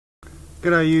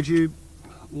G'day YouTube,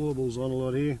 Warbles on a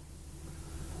lot here.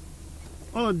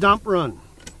 On a dump run.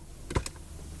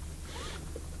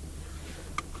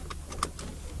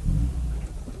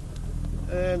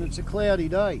 And it's a cloudy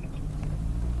day.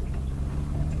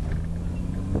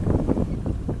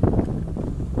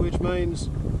 Which means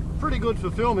pretty good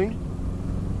for filming.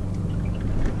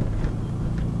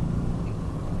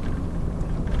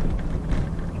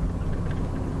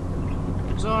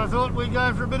 So I thought we'd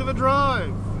go for a bit of a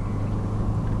drive.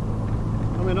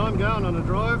 I mean, I'm going on a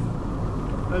drive,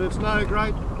 and it's no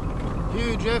great,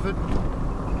 huge effort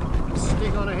to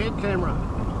stick on a head camera.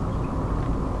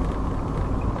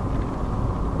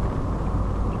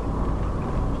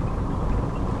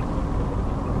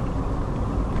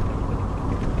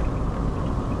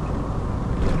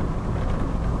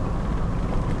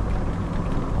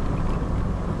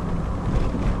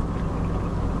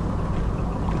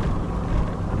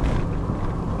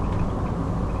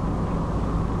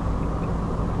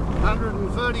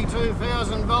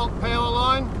 $132,000 power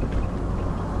line.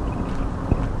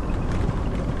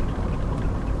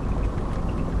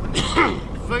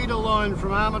 Feeder line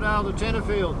from Armidale to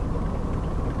Tenterfield.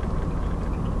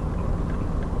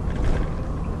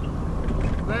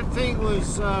 That thing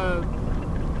was, well,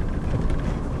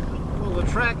 the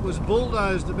track was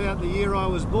bulldozed about the year I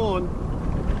was born.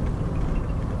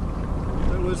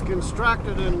 It was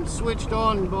constructed and switched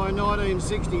on by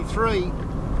 1963.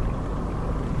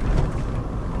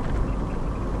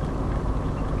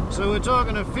 So we're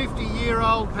talking a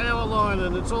 50-year-old power line,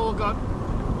 and it's all got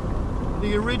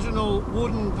the original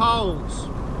wooden poles.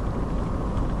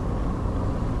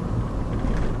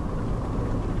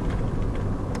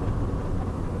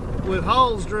 With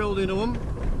holes drilled into them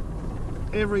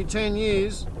every 10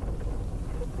 years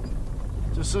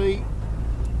to see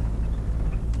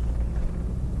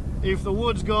if the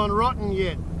wood's gone rotten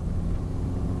yet.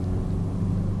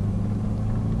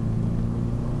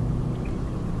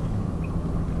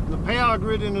 The power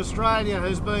grid in Australia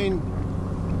has been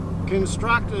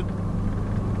constructed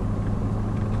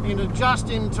in a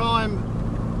just-in-time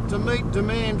to meet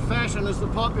demand fashion as the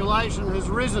population has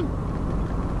risen.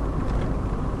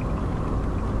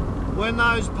 When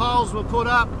those poles were put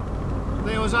up,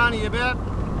 there was only about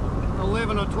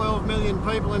 11 or 12 million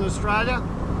people in Australia.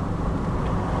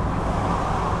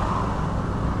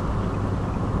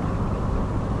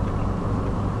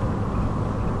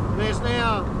 There's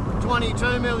now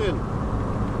 22 million,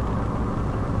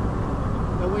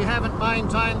 and we haven't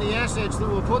maintained the assets that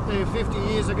were put there 50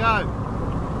 years ago.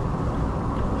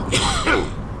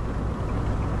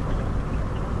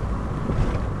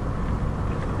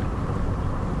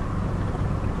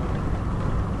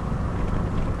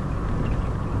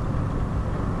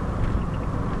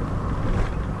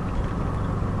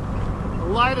 The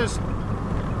latest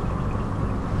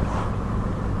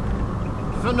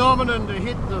phenomenon to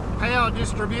hit the power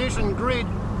distribution grid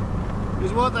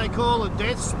is what they call a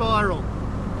death spiral.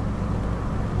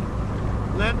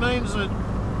 That means that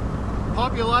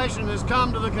population has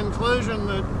come to the conclusion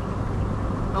that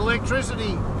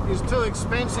electricity is too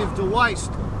expensive to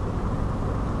waste.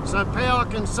 So power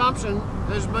consumption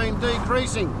has been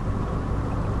decreasing.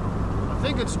 I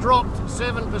think it's dropped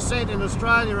 7% in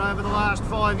Australia over the last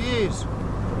 5 years.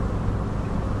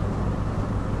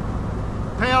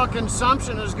 Power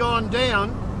consumption has gone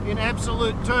down in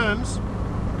absolute terms,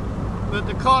 but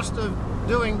the cost of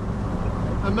doing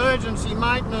emergency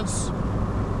maintenance,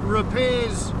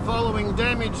 repairs following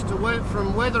damage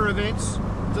from weather events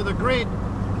to the grid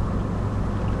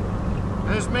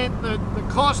has meant that the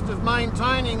cost of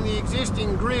maintaining the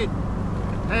existing grid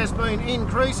has been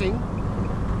increasing,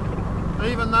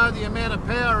 even though the amount of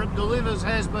power it delivers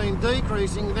has been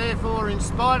decreasing. Therefore, in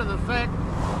spite of the fact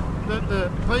that the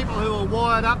people who are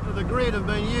wired up to the grid have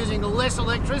been using less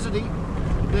electricity,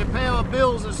 their power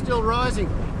bills are still rising.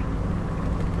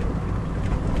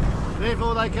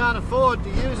 Therefore, they can't afford to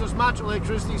use as much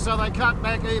electricity, so they cut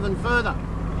back even further.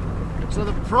 So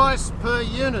the price per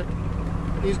unit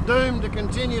is doomed to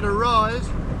continue to rise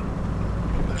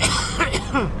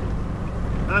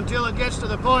until it gets to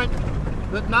the point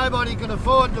that nobody can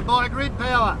afford to buy grid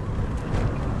power.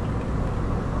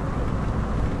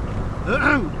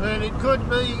 And it could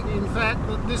be, in fact,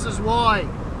 that this is why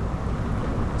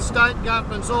state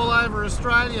governments all over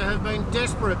Australia have been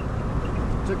desperate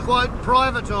to, quote,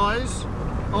 privatise,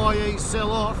 i.e. sell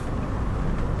off,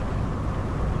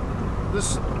 the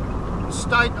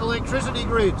state electricity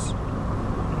grids.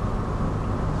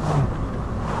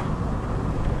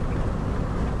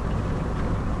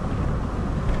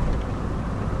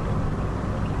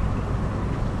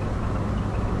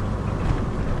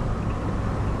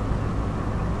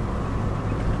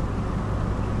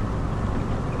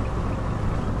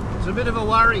 It's a bit of a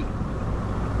worry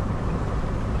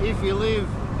if you live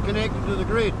connected to the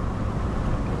grid.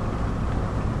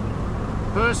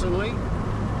 Personally,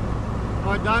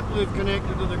 I don't live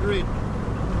connected to the grid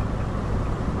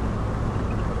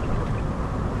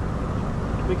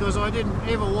because I didn't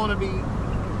ever want to be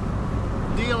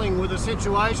dealing with a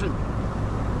situation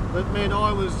that meant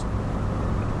I was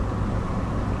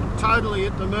totally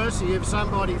at the mercy of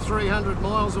somebody 300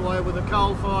 miles away with a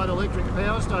coal-fired electric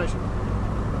power station.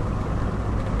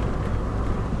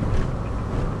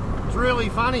 It's really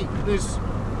funny, this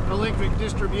electric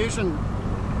distribution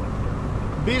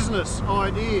business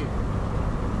idea.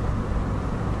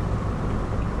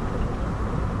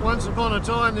 Once upon a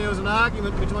time there was an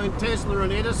argument between Tesla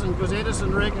and Edison because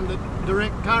Edison reckoned that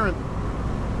direct current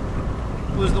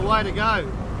was the way to go.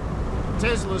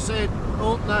 Tesla said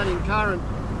alternating current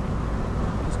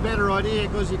is a better idea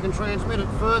because you can transmit it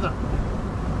further.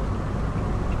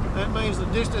 That means the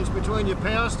distance between your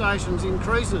power stations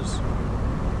increases.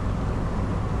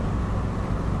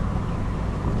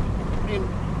 In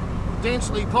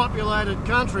densely populated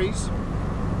countries,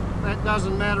 that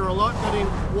doesn't matter a lot, but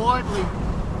in widely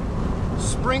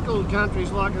sprinkled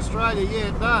countries like Australia, yeah,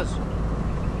 it does.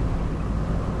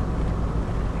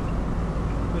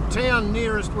 The town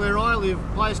nearest where I live,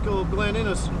 a place called Glen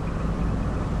Innes,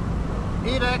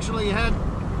 it actually had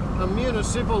a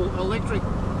municipal electric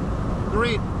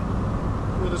grid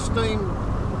with a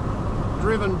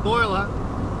steam-driven boiler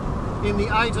in the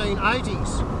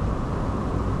 1880s.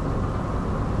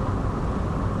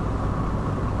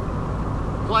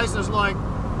 Places like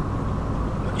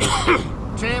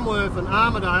Tamworth and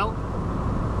Armidale,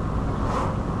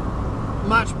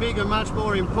 much bigger, much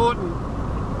more important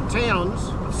towns,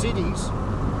 cities,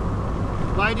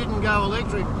 they didn't go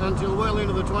electric until well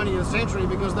into the 20th century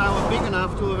because they were big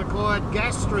enough to have acquired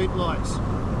gas street lights.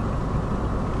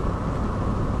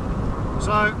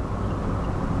 So,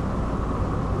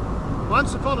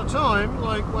 once upon a time,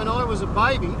 like when I was a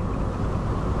baby,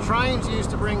 trains used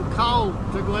to bring coal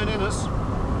to Glen Innes,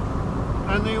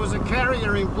 and there was a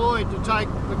carrier employed to take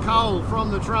the coal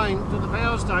from the train to the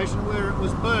power station where it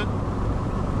was burnt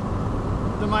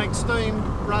to make steam,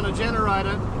 run a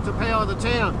generator to power the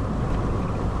town.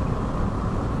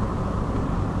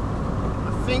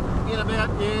 I think in about,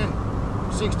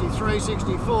 63,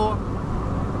 64,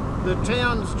 the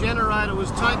town's generator was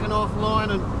taken offline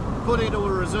and put into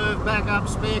a reserve backup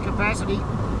spare capacity,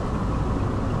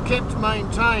 kept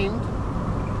maintained,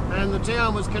 and the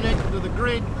town was connected to the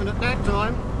grid, and at that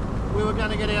time we were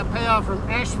going to get our power from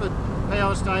Ashford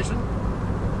Power Station,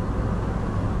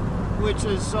 which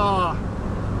is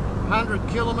 100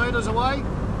 kilometres away,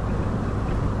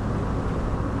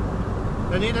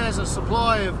 and it has a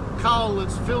supply of coal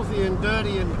that's filthy and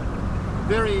dirty and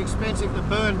very expensive to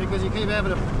burn because you keep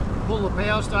having to pull the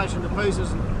power station to pieces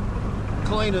and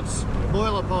clean its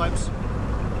boiler pipes,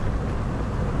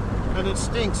 and it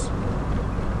stinks.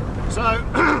 So,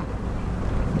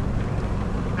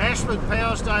 Ashford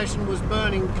Power Station was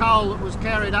burning coal that was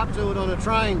carried up to it on a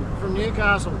train from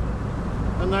Newcastle,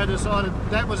 and they decided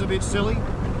that was a bit silly.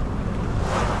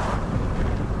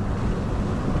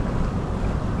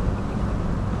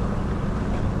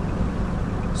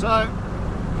 So,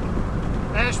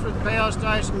 Ashford Power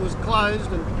Station was closed,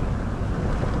 and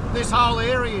this whole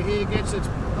area here gets its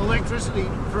electricity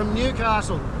from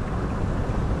Newcastle.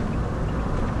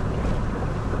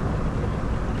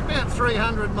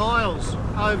 300 miles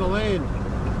overland,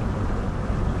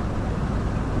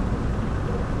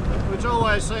 which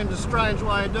always seemed a strange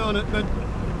way of doing it, but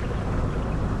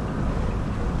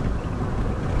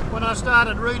when I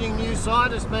started reading New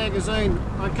Scientist magazine,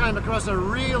 I came across a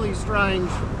really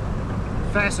strange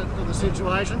facet of the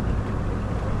situation.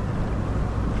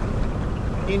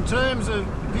 In terms of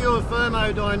pure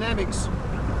thermodynamics,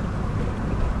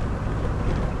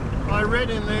 I read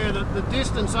in there that the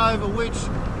distance over which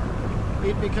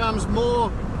it becomes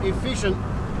more efficient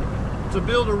to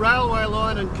build a railway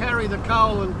line and carry the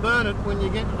coal and burn it when you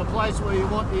get to the place where you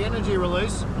want the energy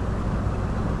release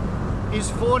is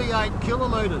 48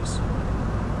 kilometres,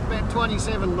 about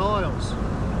 27 miles,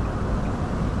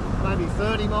 maybe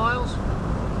 30 miles.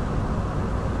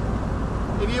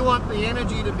 If you want the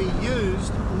energy to be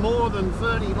used more than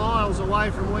 30 miles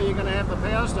away from where you're going to have the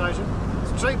power station,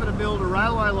 it's cheaper to build a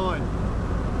railway line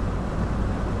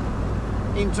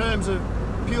in terms of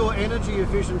pure energy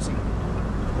efficiency.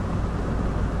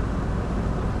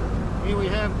 Here we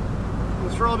have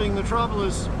the throbbing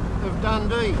metropolis of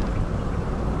Dundee.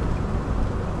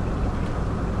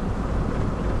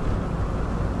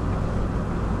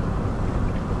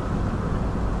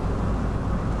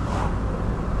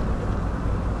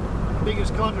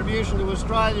 biggest contribution to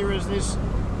Australia is this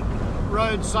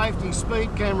road safety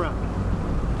speed camera.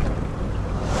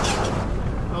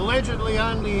 Allegedly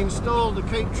only installed to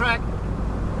keep track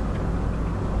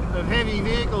of heavy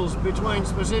vehicles between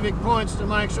specific points to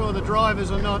make sure the drivers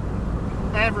are not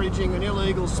averaging an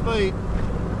illegal speed.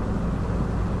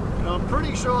 And I'm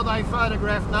pretty sure they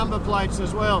photograph number plates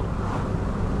as well.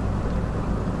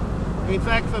 In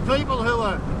fact, for people who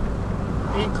are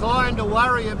inclined to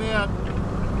worry about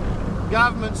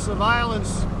government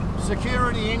surveillance,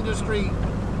 security industry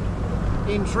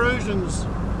intrusions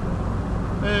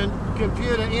and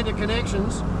computer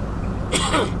interconnections,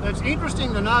 it's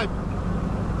interesting to note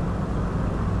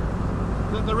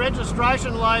that the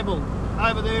registration label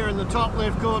over there in the top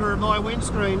left corner of my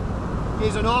windscreen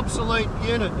is an obsolete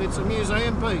unit. It's a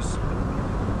museum piece.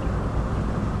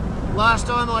 Last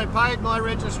time I paid my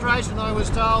registration, I was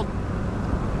told,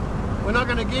 we're not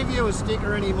going to give you a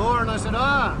sticker anymore, and I said,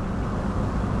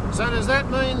 so does that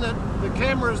mean that the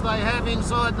cameras they have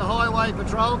inside the highway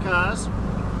patrol cars,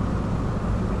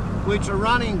 which are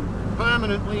running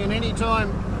permanently, and any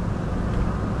time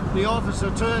the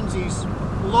officer turns his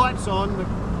lights on, the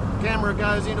camera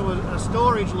goes into a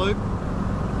storage loop,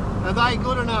 are they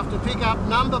good enough to pick up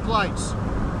number plates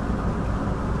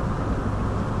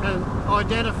and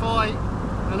identify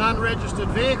an unregistered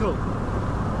vehicle?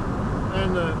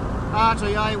 And the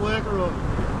RTA worker or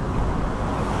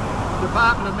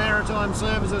Department of Maritime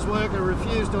Services worker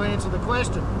refused to answer the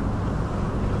question.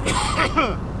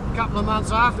 A couple of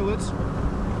months afterwards,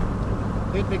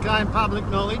 it became public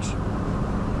knowledge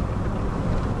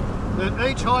that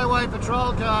each highway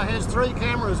patrol car has 3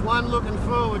 cameras, one looking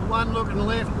forward, one looking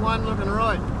left, one looking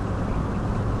right.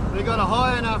 They've got a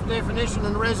high enough definition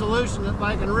and resolution that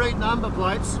they can read number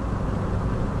plates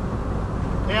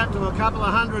out to a couple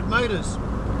of 100 metres.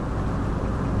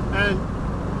 And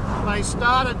they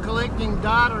started collecting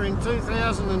data in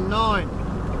 2009.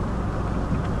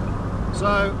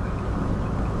 So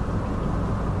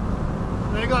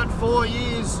they got 4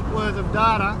 years worth of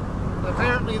data.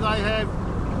 Apparently they have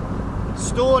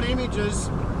stored images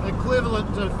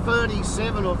equivalent to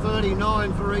 37 or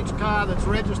 39 for each car that's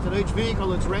registered, each vehicle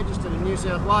that's registered in New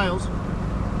South Wales.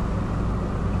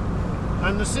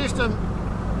 And the system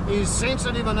is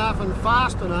sensitive enough and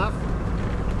fast enough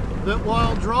that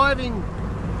while driving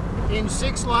in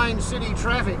 6-lane city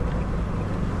traffic,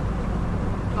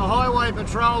 a highway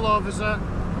patrol officer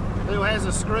who has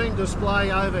a screen display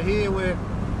over here where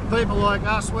people like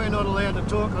us, we're not allowed to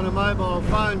talk on a mobile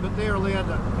phone, but they're allowed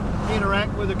to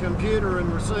interact with a computer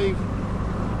and receive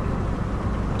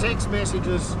text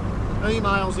messages,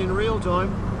 emails in real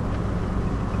time.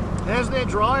 As they're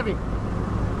driving,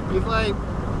 if they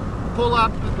pull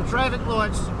up at the traffic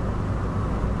lights,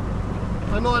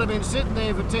 they might have been sitting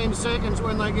there for 10 seconds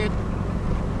when they get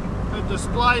a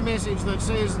display message that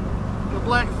says the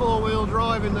black 4-wheel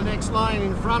drive in the next lane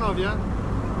in front of you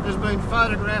has been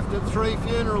photographed at 3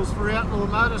 funerals for outlaw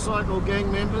motorcycle gang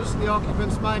members. The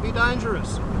occupants may be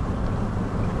dangerous.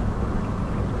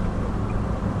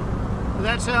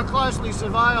 That's how closely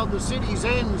surveilled the city's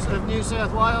ends of New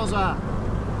South Wales are.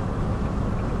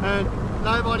 And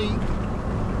nobody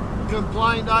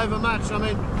complained over much. I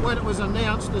mean, when it was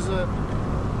announced as a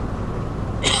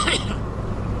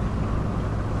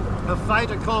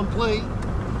fait accompli,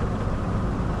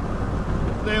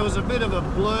 there was a bit of a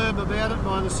blurb about it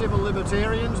by the civil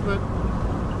libertarians, but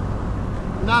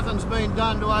nothing's been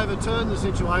done to overturn the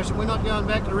situation. We're not going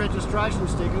back to registration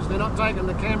stickers. They're not taking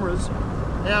the cameras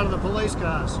out of the police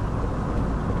cars.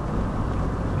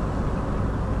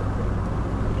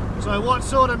 So what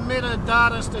sort of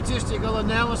metadata statistical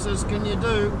analysis can you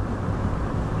do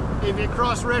if you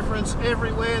cross-reference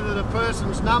everywhere that a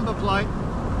person's number plate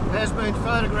has been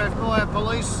photographed by a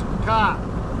police car?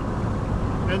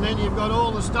 And then you've got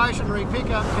all the stationary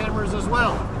pickup cameras as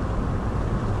well.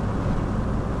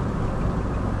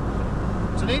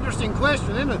 It's an interesting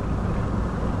question, isn't it?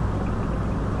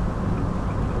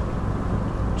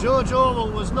 George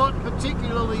Orwell was not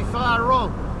particularly far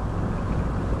wrong.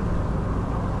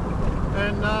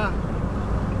 And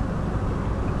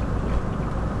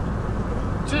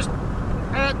just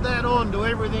add that on to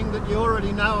everything that you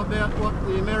already know about what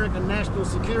the American National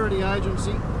Security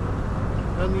Agency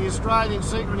and the Australian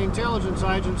Secret Intelligence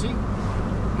Agency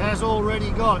has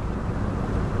already got.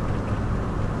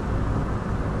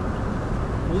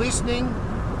 Listening,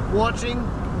 watching,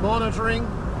 monitoring,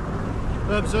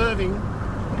 observing,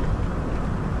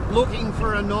 looking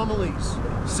for anomalies,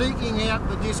 seeking out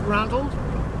the disgruntled,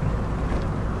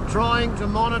 trying to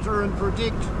monitor and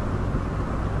predict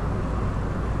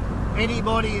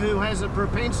anybody who has a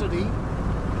propensity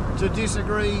to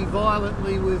disagree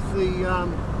violently with the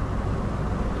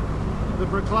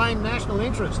proclaimed national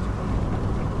interest,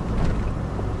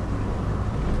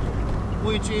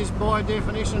 which is by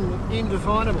definition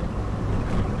indefinable.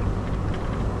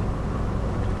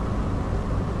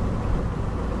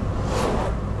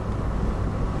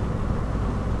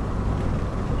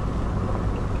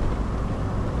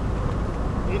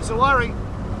 It's a worry.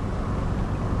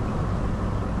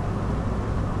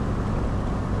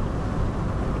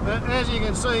 But as you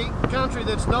can see, country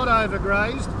that's not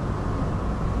overgrazed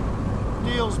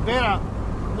deals better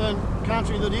than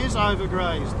country that is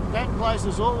overgrazed. That place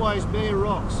is always bare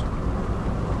rocks.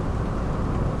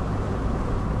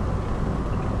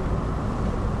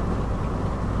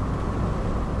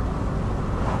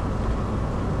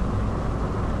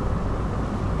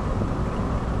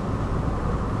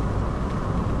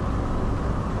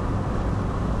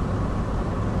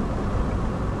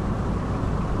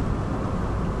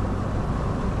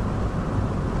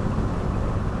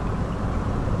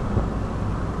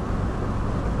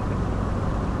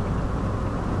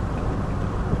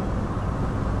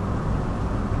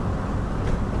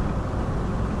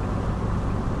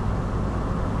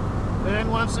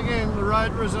 Once again, the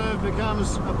road reserve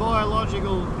becomes a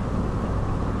biological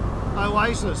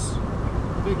oasis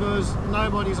because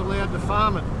nobody's allowed to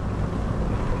farm it.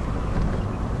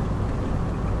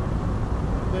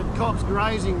 It cops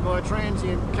grazing by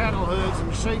transient cattle herds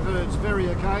and sheep herds very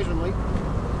occasionally.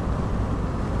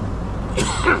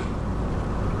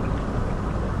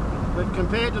 But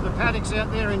compared to the paddocks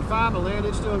out there in farmer land,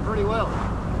 it's doing pretty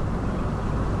well.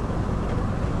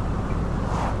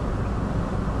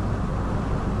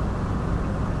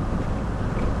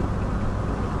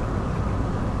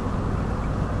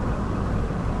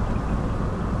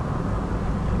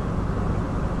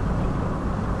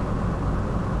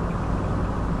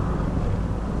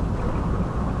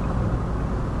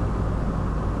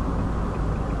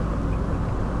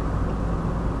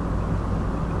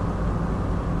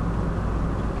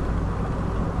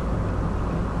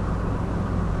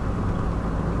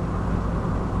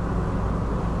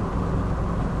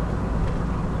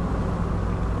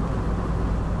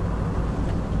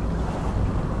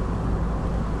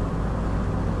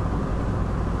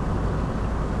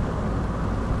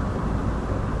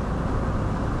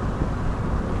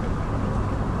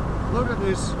 Look at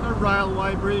this, a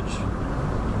railway bridge.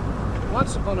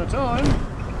 Once upon a time,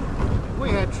 we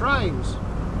had trains.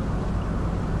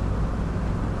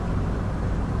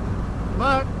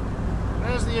 But,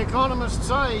 as the economists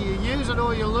say, you use it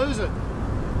or you lose it.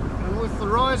 And with the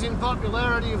rise in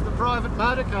popularity of the private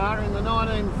motor car in the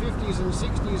 1950s and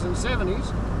 60s and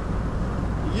 70s,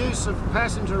 the use of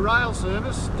passenger rail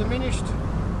service diminished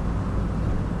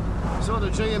sort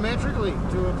of geometrically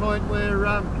to a point where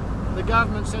the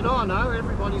government said, oh no,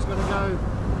 everybody's going to go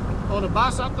on a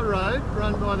bus up the road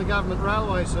run by the government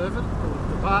railway service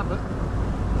or department,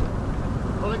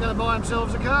 or they're going to buy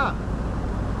themselves a car.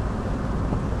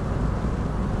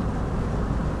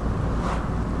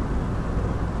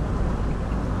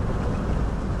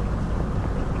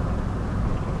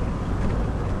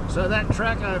 So that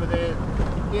track over there,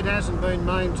 it hasn't been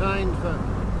maintained for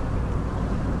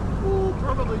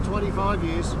probably 25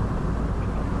 years.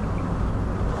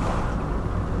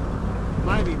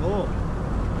 Maybe more.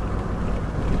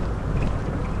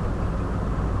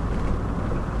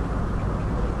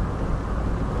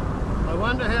 I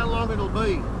wonder how long it'll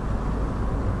be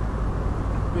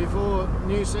before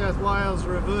New South Wales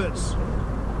reverts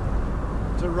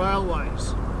to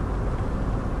railways.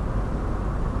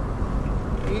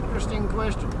 Interesting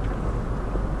question.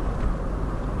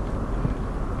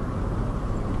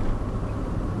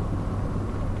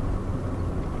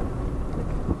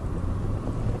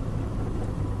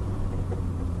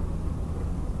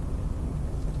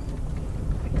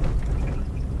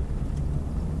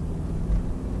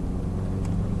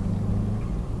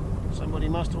 Somebody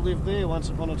must have lived there once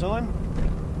upon a time.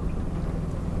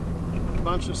 A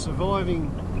bunch of surviving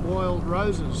wild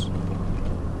roses.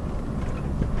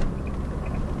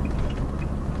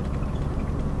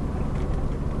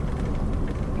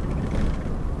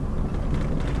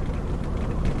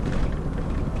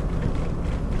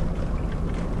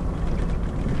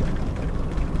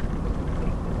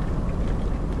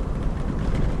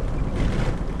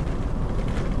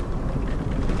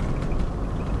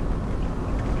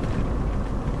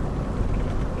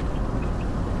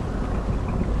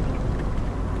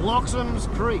 Bloxham's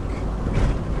Creek.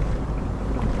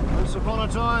 Once upon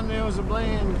a time there was a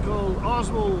man called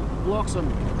Oswald Bloxham.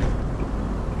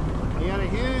 He had a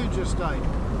huge estate.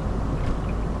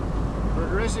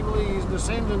 Progressively his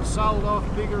descendants sold off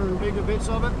bigger and bigger bits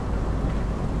of it.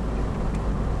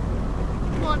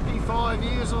 might be 5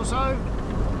 years or so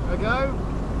ago.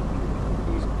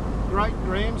 His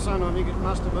great-grandson, I think it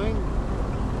must have been,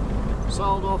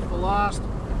 sold off the last.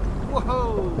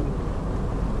 Whoa!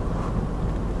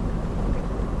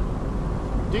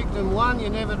 Dictum 1, you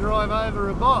never drive over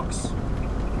a box.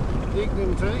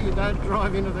 Dictum 2, you don't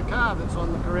drive into the car that's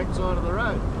on the correct side of the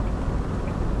road.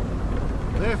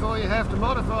 Therefore you have to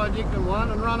modify Dictum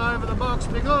 1 and run over the box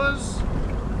because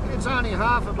it's only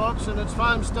half a box and it's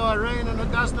foam styrene and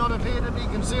it does not appear to be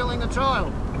concealing a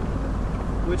child,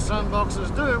 which some boxes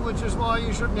do, which is why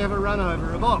you should never run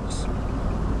over a box.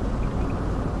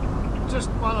 Just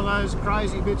one of those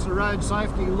crazy bits of road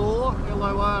safety law,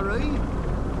 L-O-R-E,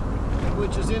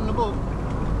 which is in the book.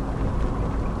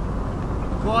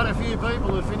 Quite a few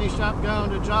people have finished up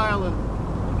going to jail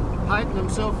and hating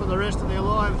themselves for the rest of their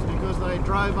lives because they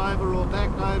drove over or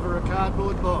backed over a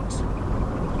cardboard box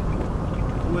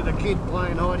with a kid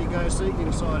playing hide-and-go-seek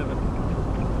inside of it.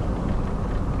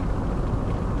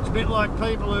 It's a bit like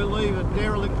people who leave a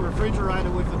derelict refrigerator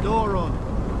with the door on.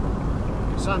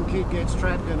 Some kid gets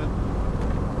trapped in it.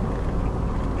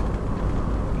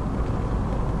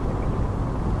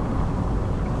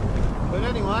 But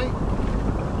anyway,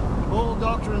 all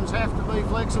doctrines have to be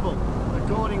flexible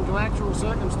according to actual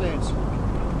circumstance.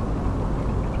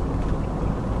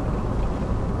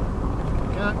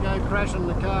 You can't go crashing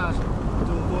the car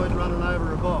to avoid running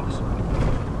over a box.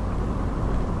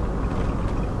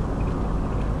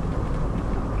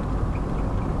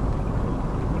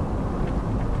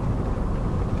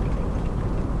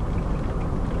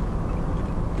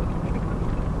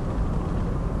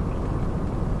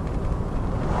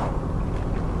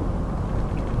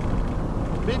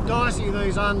 Bit dicey,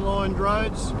 these unlined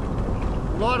roads.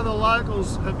 A lot of the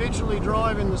locals habitually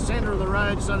drive in the centre of the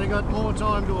road so they got more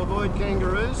time to avoid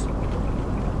kangaroos.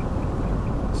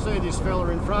 See this fella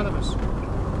in front of us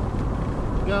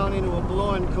going into a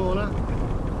blind corner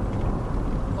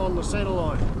on the centre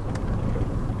line.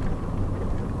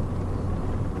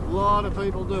 A lot of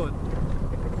people do it.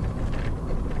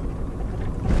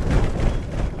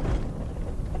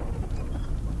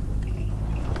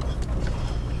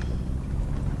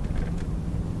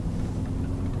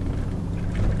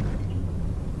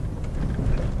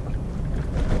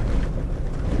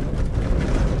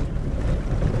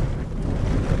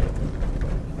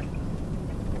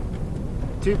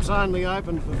 Tip's only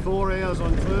open for 4 hours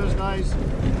on Thursdays,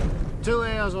 2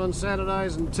 hours on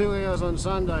Saturdays and 2 hours on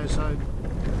Sundays, so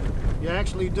you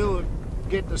actually do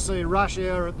get to see rush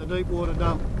hour at the Deepwater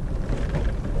Dump.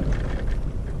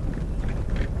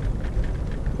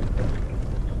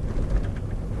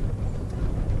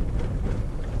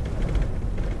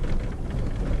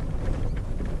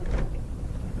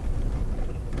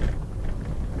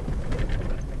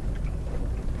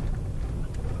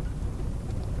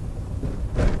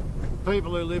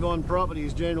 People who live on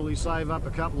properties generally save up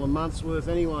a couple of months worth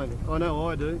anyway. I know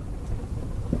I do.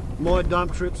 My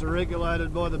dump trips are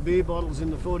regulated by the beer bottles in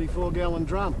the 44-gallon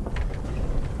drum.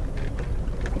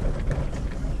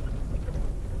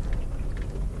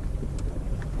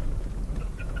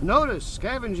 Notice,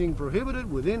 scavenging prohibited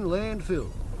within landfill.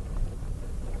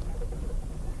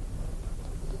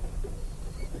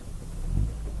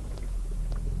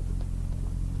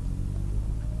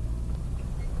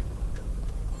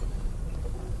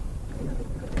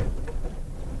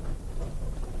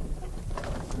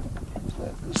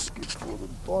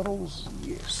 Bottles,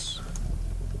 yes.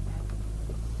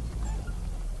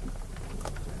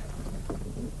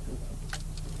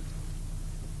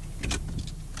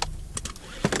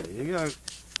 There you go.